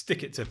can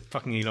stick it to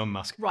fucking Elon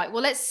Musk. Right.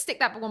 Well, let's stick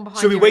that one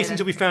behind. So we wait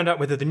until we found out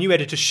whether the new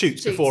editor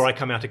shoots before I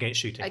come out against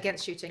shooting.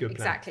 Against shooting. Good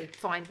exactly.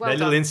 Plan. Fine. Well done. A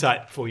little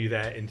insight for you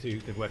there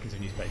into the workings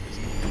of newspapers.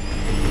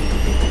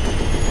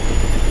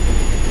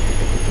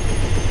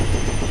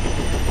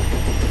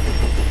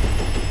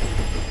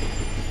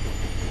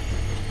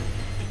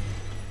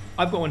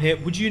 I've got one here.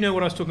 Would you know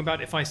what I was talking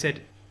about if I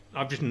said,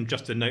 I've written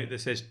just a note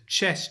that says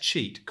chess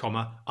cheat,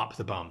 up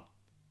the bum?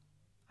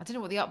 I don't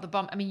know what the up the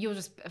bum. I mean, you're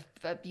just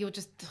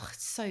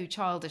so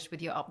childish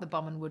with your up the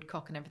bum and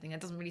woodcock and everything.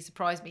 It doesn't really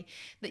surprise me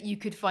that you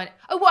could find.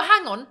 Oh, what?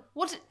 Hang on.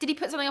 What did he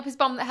put something up his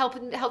bum that helped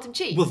him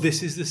cheat? Well,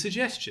 this is the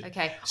suggestion.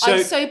 Okay.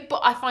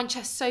 I find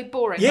chess so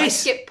boring. Yes. I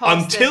skip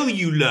past until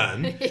you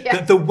learn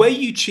that the way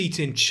you cheat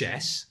in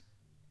chess,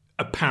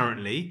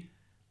 apparently,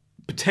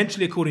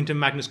 potentially according to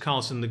Magnus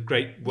Carlsen, the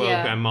great world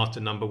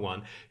grandmaster number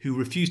one, who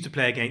refused to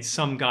play against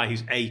some guy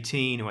who's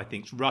 18, who I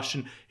think's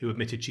Russian, who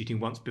admitted cheating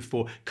once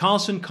before.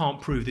 Carlsen can't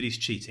prove that he's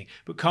cheating.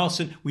 But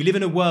Carlsen, we live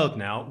in a world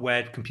now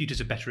where computers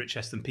are better at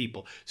chess than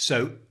people.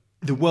 So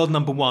the world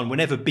number one,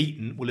 whenever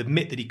beaten, will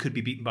admit that he could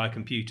be beaten by a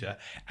computer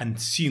and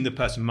assume the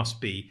person must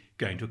be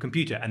going to a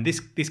computer. And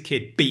this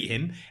kid beat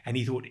him, and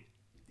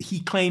he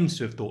claims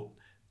to have thought,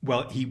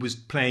 well, he was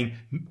playing,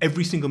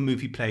 every single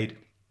move he played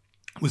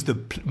was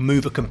the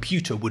move a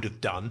computer would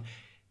have done.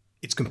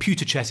 It's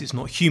computer chess, it's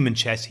not human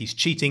chess. He's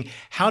cheating.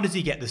 How does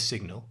he get the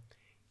signal?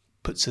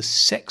 Puts a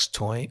sex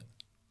toy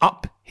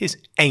up his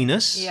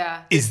anus,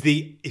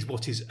 is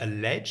what is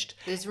alleged.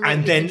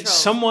 And then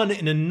someone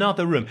in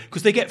another room,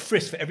 because they get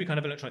frisked for every kind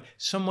of electronic,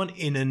 someone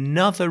in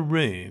another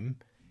room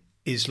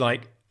is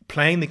like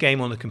playing the game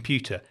on the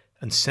computer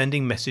and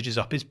sending messages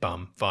up his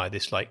bum via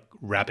this like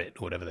rabbit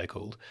or whatever they're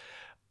called.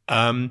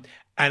 And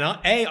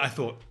I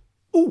thought,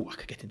 oh, I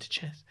could get into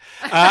chess.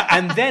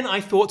 And then I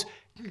thought,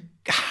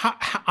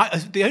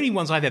 the only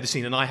ones I've ever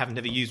seen, and I haven't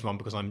ever used one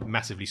because I'm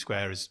massively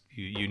square, as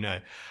you know.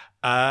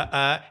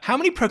 How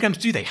many programs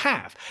do they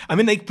have? I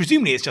mean,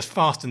 presumably it's just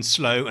fast and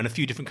slow and a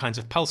few different kinds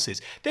of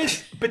pulses.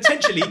 There's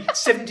potentially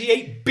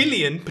 78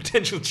 billion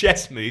potential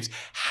chess moves.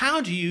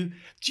 How do you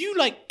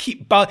like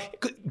keep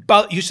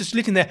you're just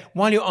sitting there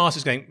while your arse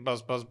is going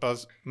buzz, buzz,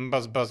 buzz,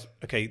 buzz, buzz.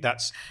 Okay,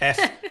 that's F,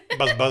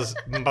 buzz, buzz,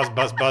 buzz,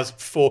 buzz, buzz,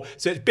 4.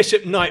 So it's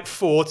bishop, knight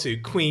 4 to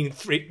queen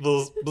 3,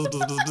 buzz, buzz,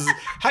 buzz, buzz, buzz.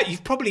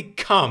 You've probably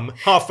come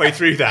halfway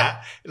through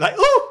that, like,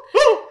 ooh.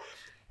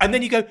 And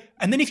then you go,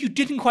 and then if you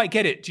didn't quite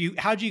get it,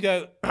 how do you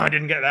go, oh, I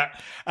didn't get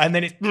that? And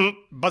then it's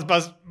buzz,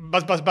 buzz,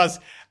 buzz, buzz, buzz.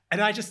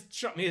 And I just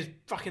struck me as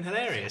fucking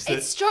hilarious.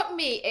 It struck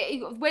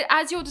me,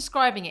 as you're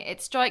describing it,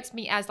 it strikes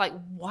me as like,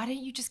 why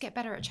don't you just get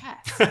better at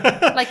chess?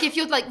 Like if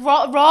you're like,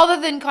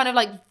 rather than kind of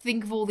like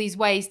think of all these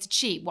ways to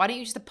cheat, why don't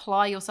you just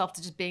apply yourself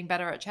to just being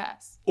better at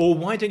chess? Or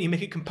why don't you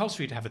make it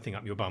compulsory to have a thing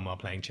up your bum while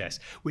playing chess,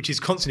 which is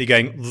constantly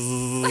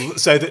going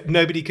so that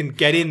nobody can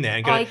get in there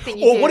and go,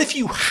 what if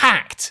you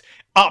hacked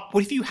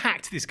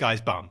this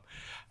guy's bum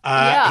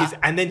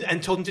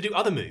and told him to do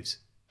other moves?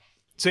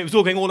 So it was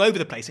all going all over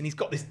the place, and he's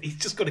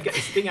just got to get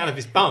this thing out of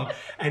his bum,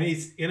 and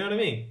you know what I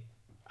mean?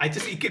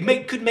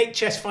 It could make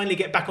chess finally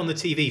get back on the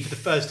TV for the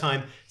first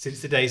time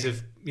since the days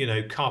of,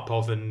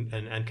 Karpov and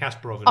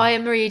Kasparov. I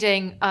am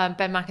reading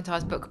Ben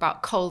McIntyre's book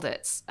about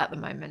Colditz at the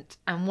moment,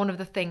 and one of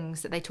the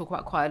things that they talk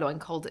about quite a lot in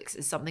Colditz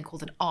is something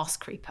called an arse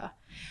creeper,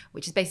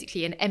 which is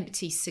basically an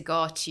empty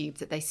cigar tube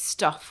that they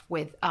stuff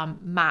with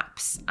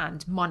maps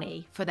and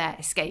money for their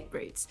escape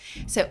routes.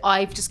 So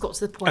I've just got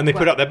to the point and they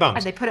put up their bums.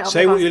 And they put it up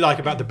Say what you like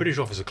about the British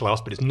officer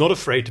class, but it's not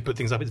afraid to put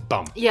things up its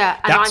bum. Yeah.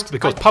 That's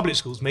because public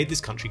schools made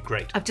this country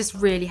great. I've just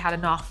really had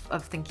enough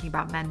of thinking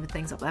about men with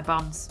things up their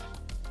bums.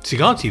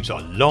 Cigar tubes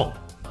are long.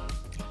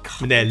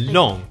 They're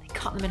long. They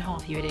cut them in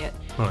half, you idiot.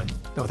 Right.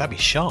 Oh, that'd be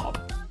sharp.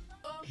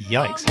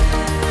 Yikes.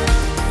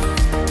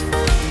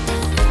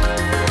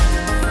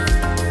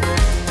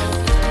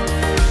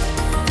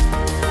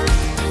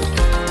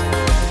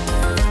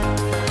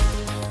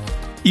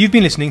 You've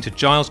been listening to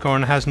Giles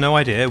Coren Has No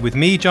Idea with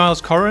me,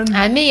 Giles Coren.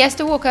 And me,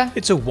 Esther Walker.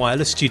 It's a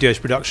Wireless Studios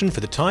production for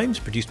The Times,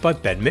 produced by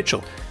Ben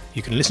Mitchell.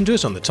 You can listen to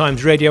us on the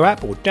Times Radio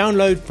app or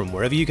download from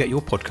wherever you get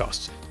your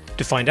podcasts.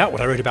 To find out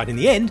what I wrote about in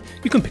the end,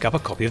 you can pick up a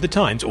copy of The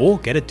Times or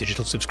get a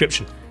digital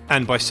subscription.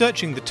 And by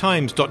searching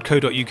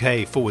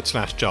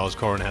thetimes.co.uk/Giles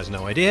Coren Has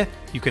No Idea,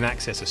 you can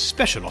access a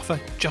special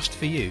offer just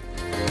for you.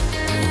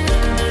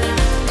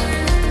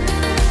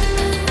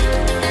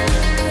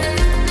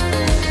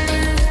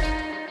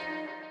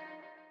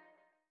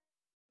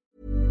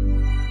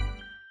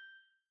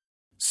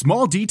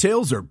 Small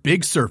details are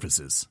big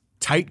surfaces.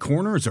 Tight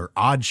corners are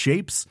odd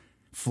shapes.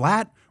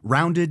 Flat,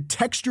 rounded,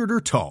 textured, or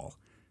tall.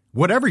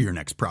 Whatever your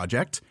next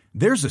project,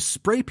 there's a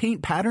spray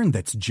paint pattern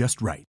that's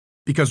just right.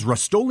 Because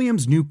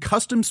Rust-Oleum's new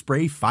Custom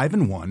Spray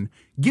 5-in-1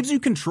 gives you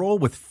control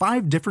with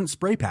 5 different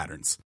spray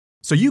patterns.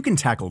 So you can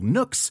tackle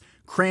nooks,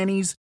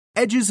 crannies,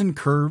 edges, and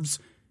curves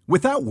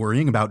without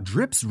worrying about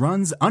drips,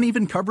 runs,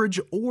 uneven coverage,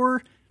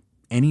 or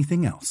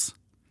anything else.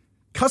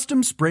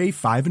 Custom Spray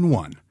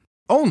 5-in-1.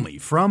 Only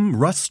from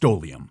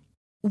Rust-Oleum.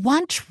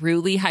 Want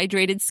truly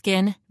hydrated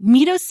skin?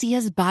 Meet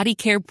Osea's Body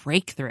Care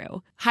Breakthrough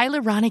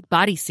Hyaluronic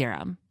Body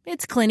Serum.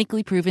 It's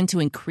clinically proven to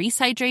increase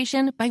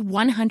hydration by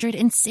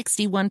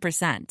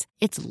 161%.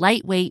 It's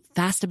lightweight,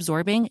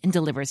 fast-absorbing, and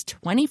delivers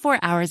 24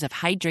 hours of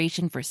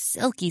hydration for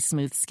silky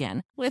smooth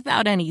skin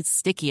without any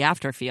sticky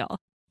afterfeel.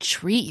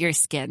 Treat your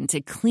skin to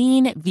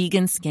clean,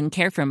 vegan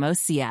skincare from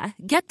Osea.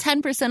 Get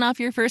 10% off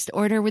your first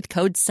order with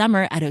code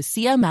SUMMER at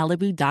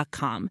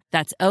OseaMalibu.com.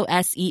 That's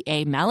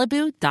OSEA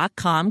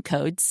Malibu.com,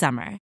 code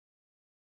SUMMER.